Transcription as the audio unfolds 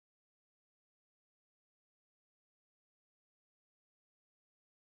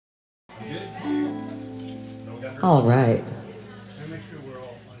All right.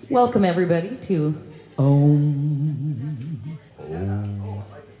 Welcome everybody to Om.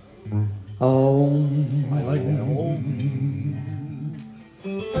 Om. I like that.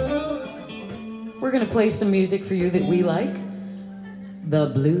 We're going to play some music for you that we like,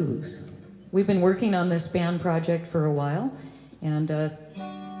 the blues. We've been working on this band project for a while, and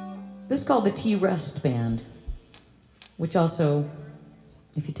this is called the T.Rust Band, which also,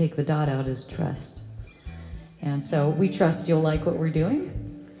 if you take the dot out, is trust. And so we trust you'll like what we're doing.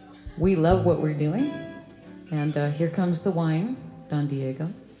 We love what we're doing. And here comes the wine, Don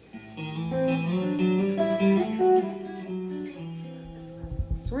Diego.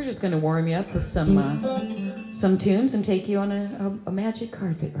 So we're just going to warm you up with some tunes and take you on a magic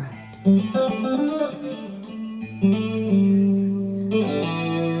carpet ride.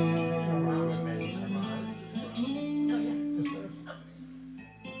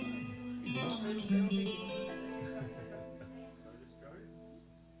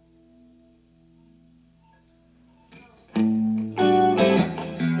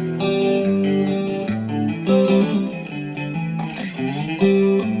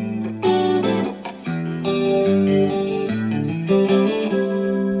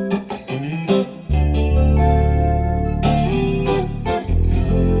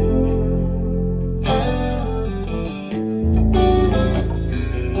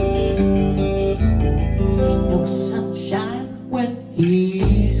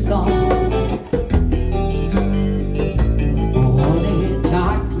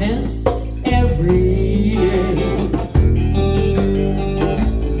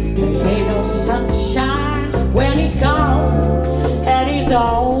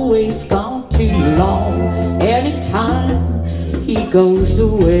 Goes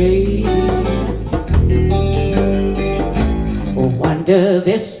away. Wonder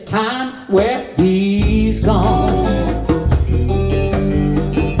this time where he's gone.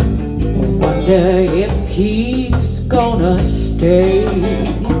 Wonder if he's gonna stay.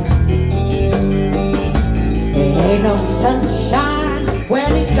 There ain't no sunshine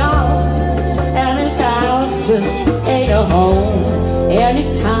when he's gone, and his house just ain't a home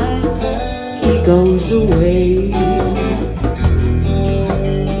anytime he goes away.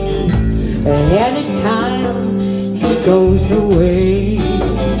 Anytime he goes away.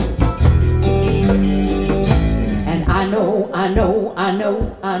 And I know I'm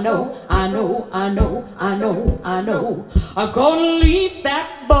gonna leave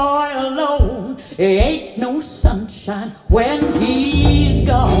that boy alone. There ain't no sunshine when he's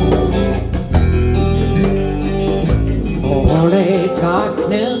gone. Only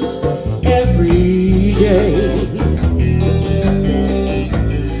darkness every day.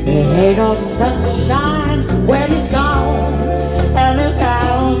 There ain't no sunshine when he's gone, and his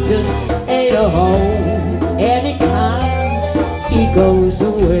house just ain't a home anytime he goes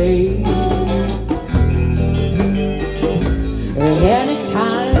away.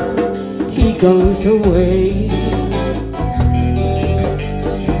 Anytime he goes away.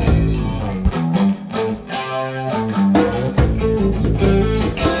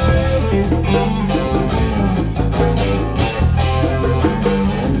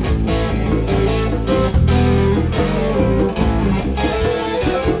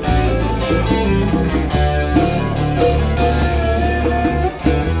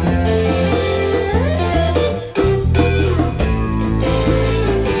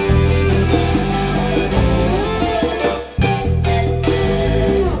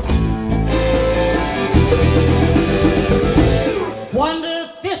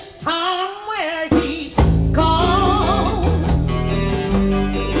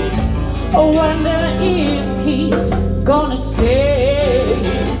 Gonna stay.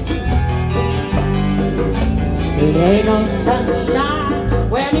 It ain't no sunshine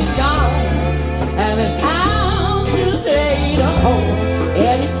when he's gone, and his house just ain't a home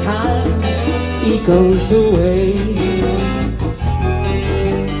anytime he goes away.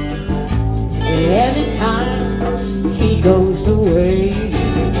 Anytime he goes away.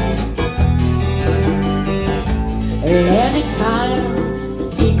 Anytime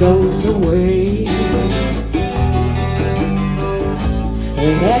he goes away.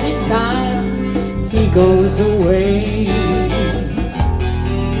 Anytime he goes away.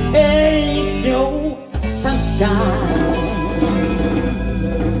 Ain't no sunshine